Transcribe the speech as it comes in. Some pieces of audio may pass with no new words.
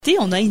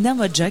On a Inna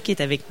Modja qui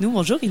est avec nous.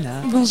 Bonjour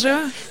Inna. Bonjour.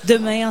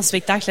 Demain, en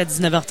spectacle à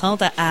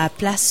 19h30 à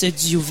Place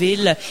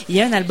Diouville, il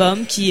y a un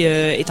album qui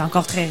est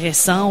encore très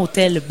récent,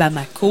 Hôtel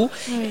Bamako.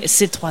 Oui.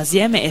 C'est le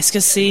 3e. Est-ce que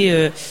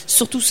c'est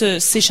surtout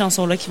ces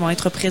chansons-là qui vont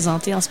être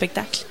présentées en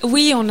spectacle?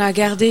 Oui, on a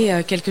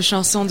gardé quelques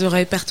chansons du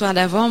répertoire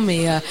d'avant,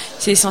 mais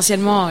c'est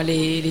essentiellement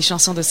les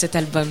chansons de cet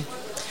album.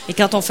 Et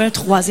quand on fait un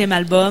 3e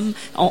album,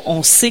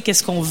 on sait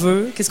qu'est-ce qu'on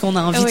veut, qu'est-ce qu'on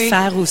a envie de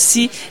faire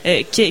aussi.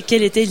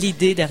 Quelle était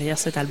l'idée derrière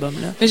cet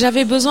album-là?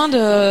 J'avais besoin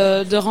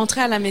de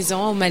rentrer à la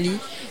maison au Mali,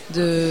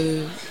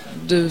 de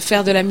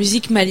faire de la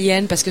musique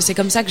malienne, parce que c'est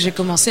comme ça que j'ai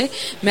commencé,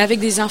 mais avec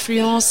des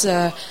influences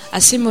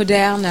assez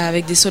modernes,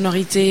 avec des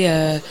sonorités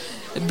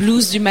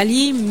blues du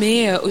Mali,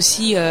 mais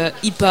aussi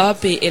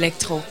hip-hop et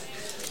électro.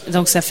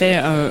 Donc, ça fait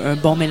un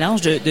bon mélange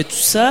de tout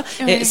ça.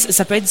 Oui.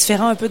 Ça peut être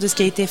différent un peu de ce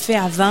qui a été fait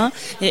avant.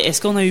 Est-ce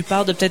qu'on a eu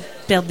peur de peut-être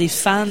perdre des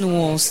fans ou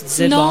on se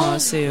disait, bon,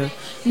 c'est...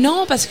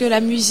 Non, parce que la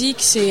musique,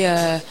 c'est...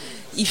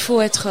 il faut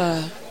être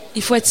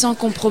sans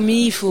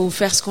compromis, il faut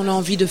faire ce qu'on a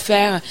envie de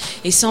faire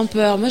et sans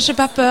peur. Moi, j'ai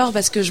pas peur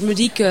parce que je me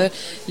dis que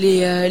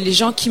les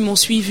gens qui m'ont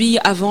suivi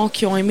avant,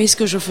 qui ont aimé ce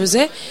que je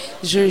faisais,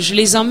 je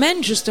les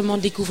emmène justement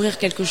découvrir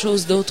quelque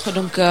chose d'autre.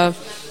 Donc, non,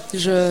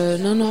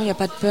 il n'y a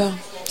pas de peur.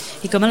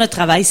 Et comment le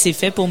travail s'est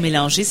fait pour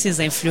mélanger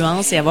ces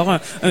influences et avoir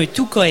un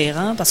tout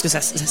cohérent? Parce que ça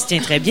se tient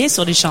très bien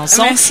sur les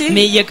chansons. Merci.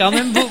 Mais il y a quand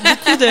même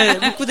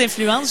beaucoup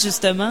d'influences,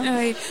 justement.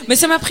 Oui. Mais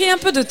ça m'a pris un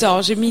peu de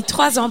temps. J'ai mis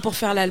 3 ans pour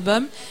faire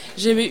l'album.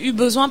 J'ai eu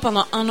besoin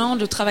pendant 1 an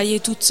de travailler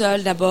toute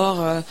seule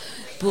d'abord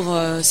pour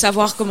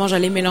savoir comment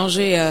j'allais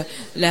mélanger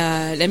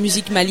la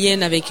musique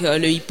malienne avec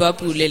le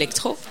hip-hop ou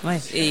l'électro. Ouais.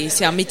 Et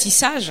c'est un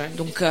métissage.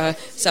 Donc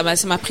ça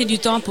m'a pris du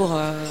temps pour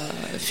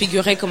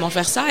figurer comment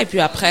faire ça. Et puis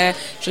après,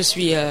 je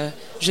suis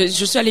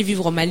allée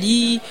vivre au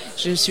Mali,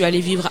 je suis allée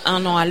vivre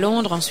 1 an à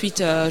Londres,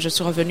 ensuite je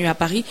suis revenue à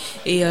Paris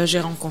et j'ai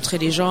rencontré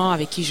des gens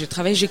avec qui je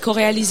travaille. J'ai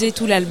co-réalisé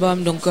tout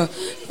l'album, donc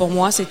pour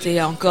moi c'était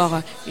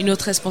encore une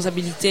autre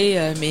responsabilité,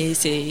 mais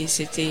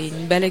c'était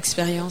une belle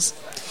expérience.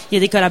 Il y a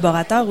des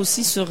collaborateurs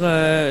aussi sur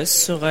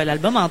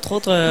l'album, entre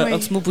autres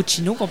Oxmo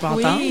Puccino qu'on peut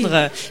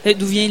entendre.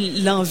 D'où vient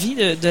l'envie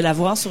de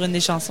l'avoir sur une des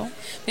chansons?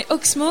 Mais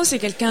Oxmo, c'est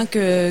quelqu'un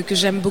que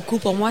j'aime beaucoup.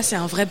 Pour moi, c'est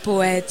un vrai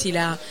poète. Il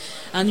a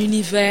un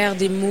univers,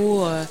 des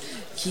mots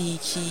qui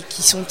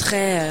sont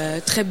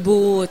très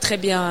beaux, très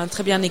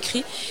bien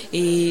écrits.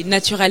 Et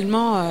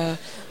naturellement,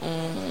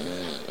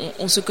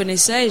 on se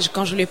connaissait. Et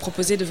quand je lui ai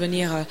proposé de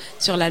venir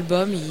sur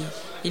l'album,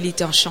 il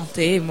était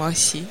enchanté, et moi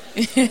aussi.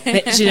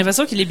 Mais j'ai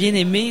l'impression qu'il est bien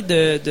aimé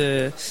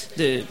de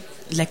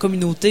la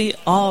communauté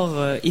hors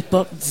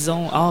hip-hop,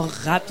 disons, hors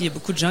rap. Il y a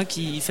beaucoup de gens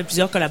qui font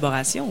plusieurs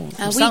collaborations.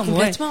 Ah oui,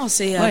 complètement.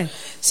 Ouais.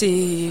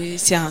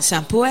 C'est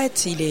un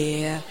poète.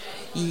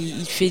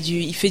 Il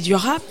fait du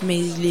rap, mais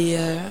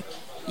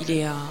il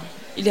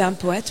est un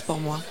poète pour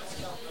moi.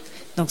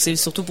 Donc c'est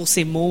surtout pour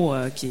ses mots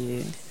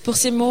Pour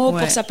ses mots,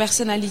 pour sa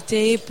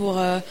personnalité,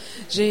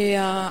 j'ai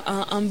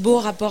un beau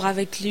rapport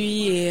avec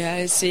lui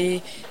et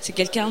c'est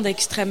quelqu'un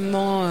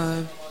d'extrêmement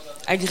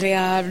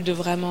agréable, de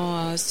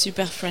vraiment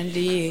super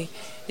friendly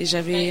et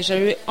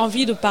j'avais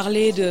envie de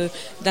parler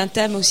d'un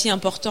thème aussi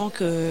important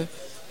que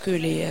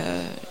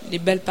les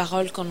belles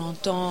paroles qu'on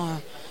entend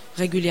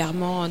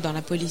régulièrement dans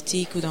la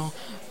politique ou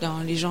dans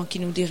les gens qui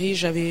nous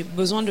dirigent. J'avais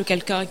besoin de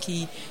quelqu'un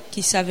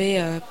qui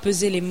savait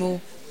peser les mots.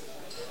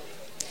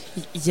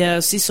 Il y a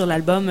aussi sur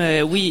l'album,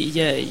 il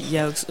y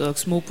a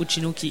Oxmo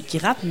Puccino qui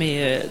rappe,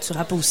 mais tu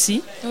rappes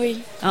aussi. Oui.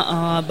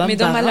 En bambara, mais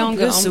dans ma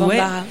langue, en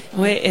bambara.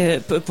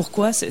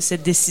 Pourquoi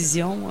cette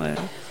décision?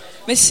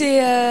 Mais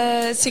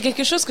c'est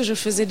quelque chose que je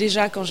faisais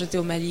déjà quand j'étais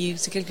au Mali.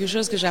 C'est quelque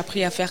chose que j'ai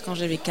appris à faire quand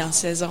j'avais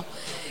 15-16 ans.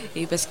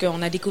 Et parce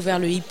qu'on a découvert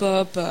le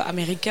hip-hop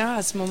américain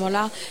à ce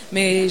moment-là,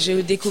 mais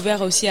j'ai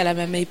découvert aussi à la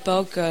même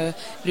époque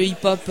le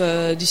hip-hop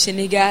du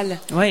Sénégal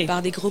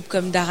par des groupes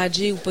comme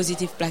Daradji ou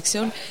Positive Black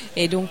Soul.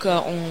 Et donc,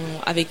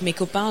 avec mes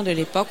copains de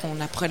l'époque,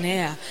 on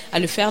apprenait à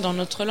le faire dans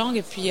notre langue.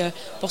 Et puis,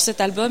 pour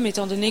cet album,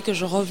 étant donné que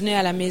je revenais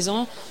à la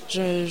maison,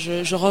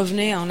 je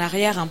revenais en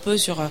arrière un peu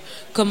sur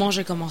comment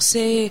j'ai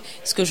commencé,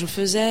 ce que je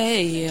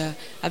faisais et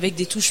avec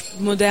des touches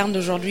modernes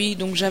d'aujourd'hui.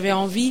 Donc j'avais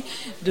envie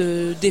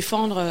de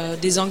défendre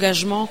des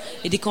engagements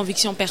et des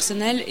convictions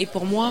personnelles et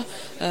pour moi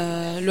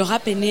le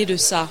rap est né de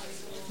ça,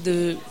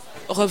 de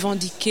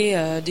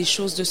revendiquer des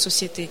choses de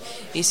société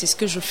et c'est ce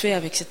que je fais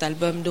avec cet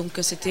album, donc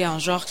c'était un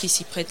genre qui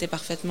s'y prêtait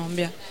parfaitement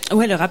bien.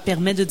 Ouais, le rap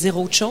permet de dire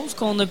autre chose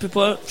qu'on ne peut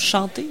pas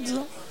chanter,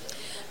 disons.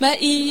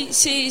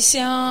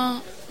 C'est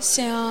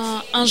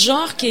un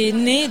genre qui est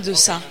né de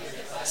ça.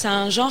 C'est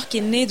un genre qui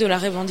est né de la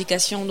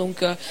revendication,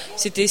 donc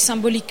c'était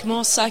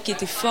symboliquement ça qui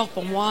était fort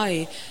pour moi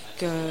et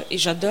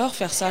j'adore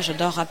faire ça,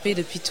 j'adore rapper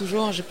depuis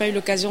toujours. J'ai pas eu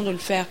l'occasion de le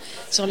faire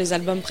sur les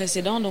albums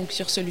précédents, donc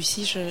sur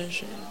celui-ci,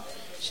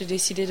 j'ai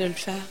décidé de le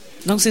faire.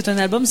 Donc c'est un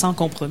album sans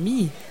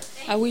compromis.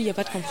 Ah oui, il n'y a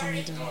pas de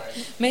compromis.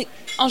 Mais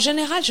en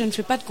général, je ne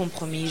fais pas de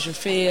compromis. Je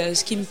fais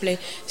ce qui me plaît.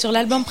 Sur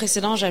l'album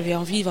précédent, j'avais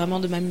envie vraiment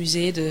de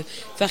m'amuser, de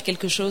faire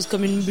quelque chose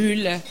comme une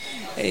bulle,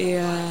 et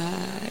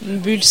une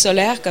bulle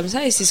solaire comme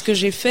ça. Et c'est ce que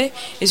j'ai fait.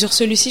 Et sur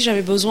celui-ci,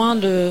 j'avais besoin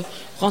de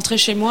rentrer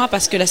chez moi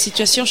parce que la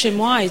situation chez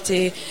moi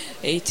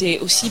était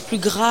aussi plus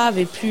grave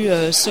et plus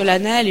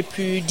solennelle et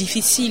plus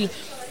difficile.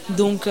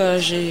 Donc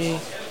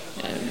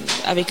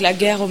avec la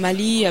guerre au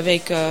Mali,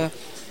 avec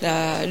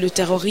le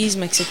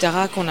terrorisme, etc.,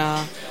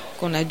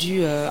 qu'on a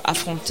dû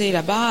affronter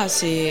là-bas,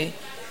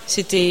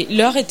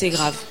 l'heure était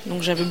grave.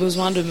 Donc j'avais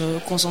besoin de me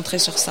concentrer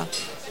sur ça.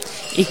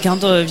 Et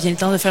quand vient le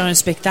temps de faire un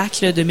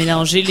spectacle, de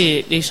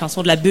mélanger les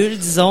chansons de la bulle,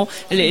 disons,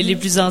 les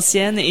plus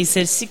anciennes et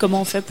celles-ci,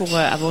 comment on fait pour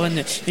avoir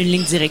une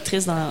ligne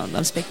directrice dans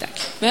le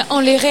spectacle? Mais on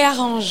les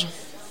réarrange.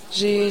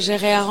 J'ai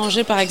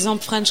réarrangé par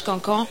exemple French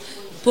Cancan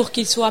pour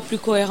qu'il soit plus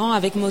cohérent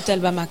avec Motel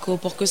Bamako,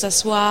 pour que ça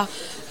soit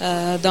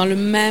dans les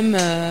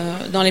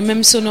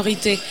mêmes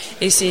sonorités.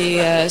 Et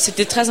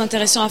c'était très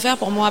intéressant à faire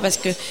pour moi parce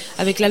que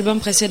avec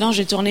l'album précédent,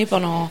 j'ai tourné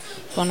pendant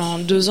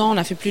 2 ans, on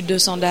a fait plus de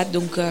 200 dates,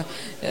 donc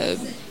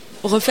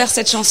refaire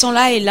cette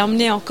chanson-là et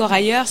l'emmener encore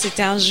ailleurs,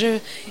 c'était un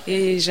jeu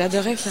et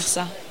j'adorais faire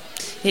ça.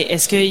 Et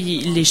est-ce que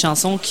les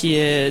chansons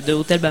de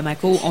Hotel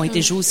Bamako ont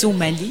été jouées aussi au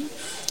Mali?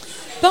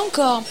 Pas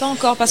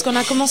encore, parce qu'on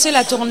a commencé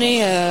la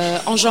tournée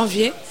en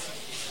janvier.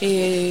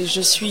 Et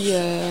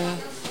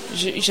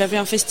j'avais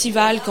un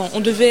festival quand on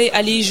devait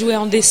aller y jouer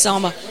en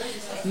décembre,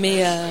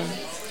 mais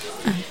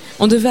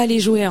on devait aller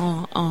jouer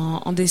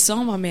en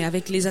décembre, mais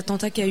avec les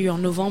attentats qu'il y a eu en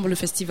novembre, le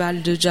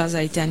festival de jazz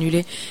a été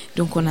annulé,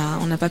 donc on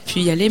n'a pas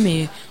pu y aller,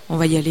 mais on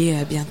va y aller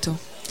bientôt.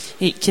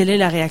 Et quelle est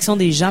la réaction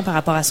des gens par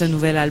rapport à ce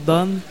nouvel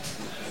album?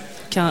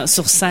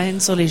 Sur scène,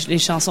 sur les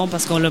chansons,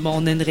 parce qu'on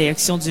a une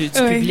réaction du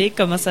public,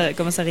 comment ça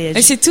réagit?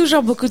 Et c'est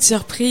toujours beaucoup de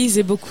surprises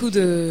et beaucoup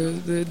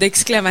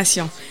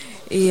d'exclamations.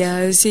 Et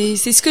c'est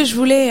ce que je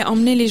voulais,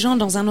 emmener les gens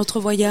dans un autre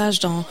voyage,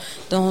 dans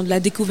la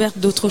découverte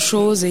d'autres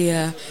choses et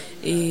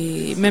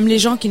même les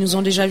gens qui nous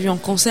ont déjà vus en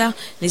concert,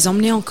 les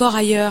emmener encore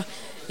ailleurs.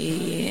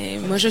 Et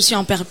moi, je suis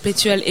en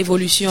perpétuelle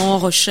évolution,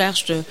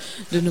 recherche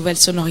de nouvelles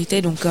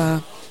sonorités. Donc,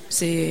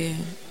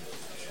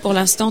 pour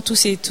l'instant, tout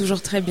s'est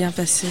toujours très bien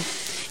passé.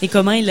 Et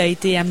comment il a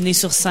été amené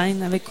sur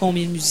scène? Avec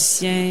combien de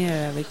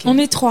musiciens? On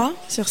est 3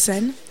 sur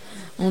scène.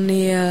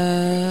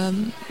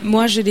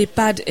 Moi, j'ai des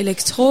pads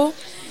électro.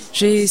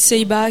 J'ai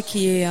Seiba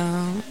qui est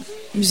un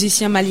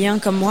musicien malien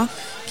comme moi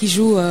qui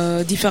joue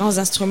différents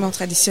instruments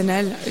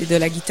traditionnels et de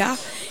la guitare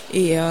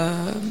et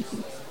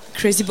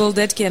Crazy Ball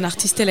Dead qui est un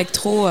artiste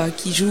électro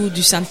qui joue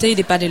du synthé et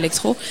des pads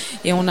électro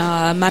et on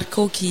a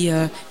Marco qui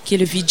est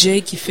le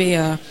VJ qui fait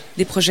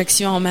des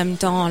projections en même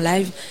temps en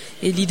live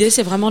et l'idée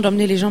c'est vraiment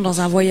d'emmener les gens dans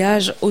un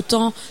voyage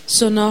autant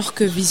sonore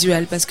que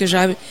visuel parce que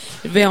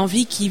j'avais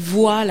envie qu'ils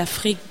voient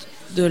l'Afrique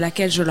de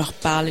laquelle je leur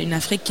parle, une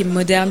Afrique qui est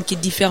moderne, qui est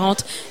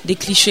différente des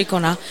clichés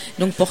qu'on a.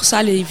 Donc pour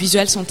ça, les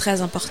visuels sont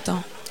très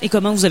importants. Et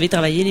comment vous avez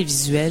travaillé les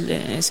visuels?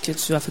 Est-ce que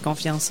tu as fait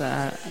confiance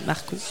à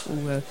Marco?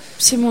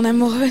 C'est mon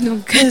amoureux,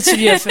 donc tu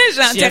lui as fait,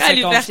 j'ai intérêt à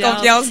lui faire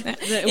confiance.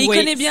 Et il oui.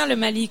 connaît bien le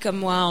Mali comme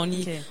moi,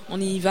 on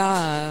y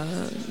va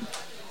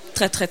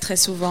très très très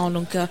souvent.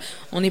 Donc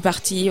on est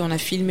parti, on a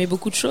filmé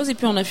beaucoup de choses et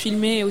puis on a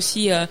filmé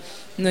aussi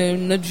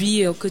notre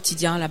vie au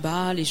quotidien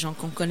là-bas, les gens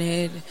qu'on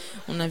connaît.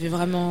 On avait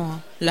vraiment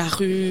la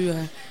rue.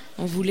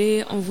 On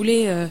voulait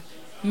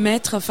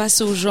mettre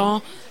face aux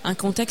gens un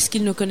contexte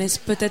qu'ils ne connaissent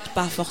peut-être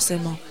pas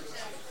forcément.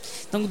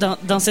 Donc,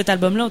 dans cet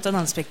album-là, autant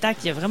dans le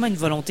spectacle, il y a vraiment une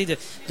volonté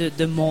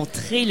de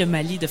montrer le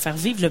Mali, de faire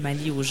vivre le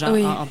Mali aux gens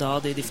en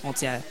dehors des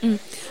frontières.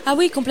 Ah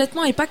oui,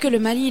 complètement, et pas que le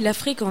Mali,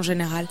 l'Afrique en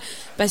général.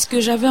 Parce que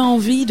j'avais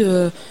envie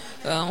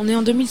on est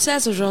en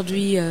 2016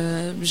 aujourd'hui,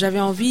 j'avais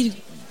envie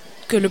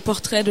que le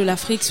portrait de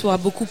l'Afrique soit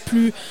beaucoup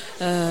plus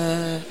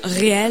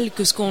réel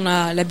que ce qu'on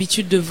a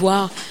l'habitude de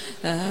voir.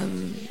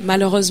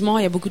 Malheureusement,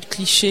 il y a beaucoup de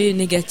clichés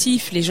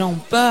négatifs, les gens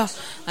ont peur,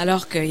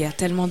 alors qu'il y a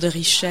tellement de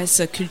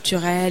richesses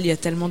culturelles, il y a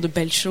tellement de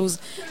belles choses.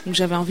 Donc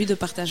j'avais envie de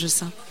partager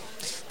ça.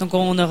 Donc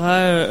on aura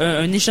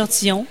un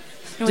échantillon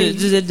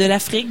de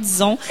l'Afrique,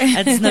 disons,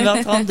 à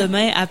 19h30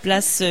 demain à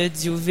Place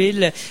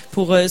Diouville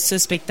pour ce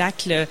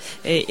spectacle.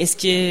 Est-ce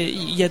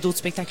qu'il y a d'autres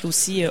spectacles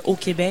aussi au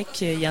Québec?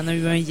 Il y en a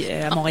eu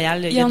un à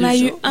Montréal il y a 2 jours. Il y en a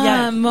eu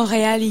un à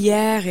Montréal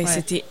hier et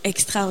c'était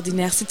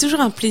extraordinaire. C'est toujours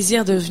un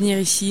plaisir de venir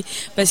ici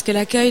parce que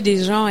l'accueil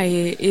des gens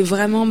est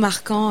vraiment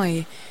marquant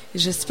et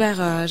j'espère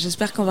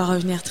qu'on va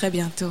revenir très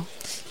bientôt.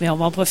 Mais on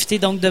va en profiter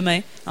donc demain,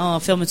 en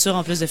fermeture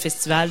en plus de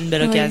festival, une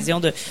belle occasion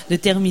de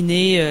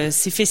terminer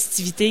ces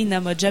festivités. Inna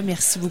Modja,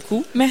 merci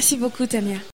beaucoup. Merci beaucoup, Tania.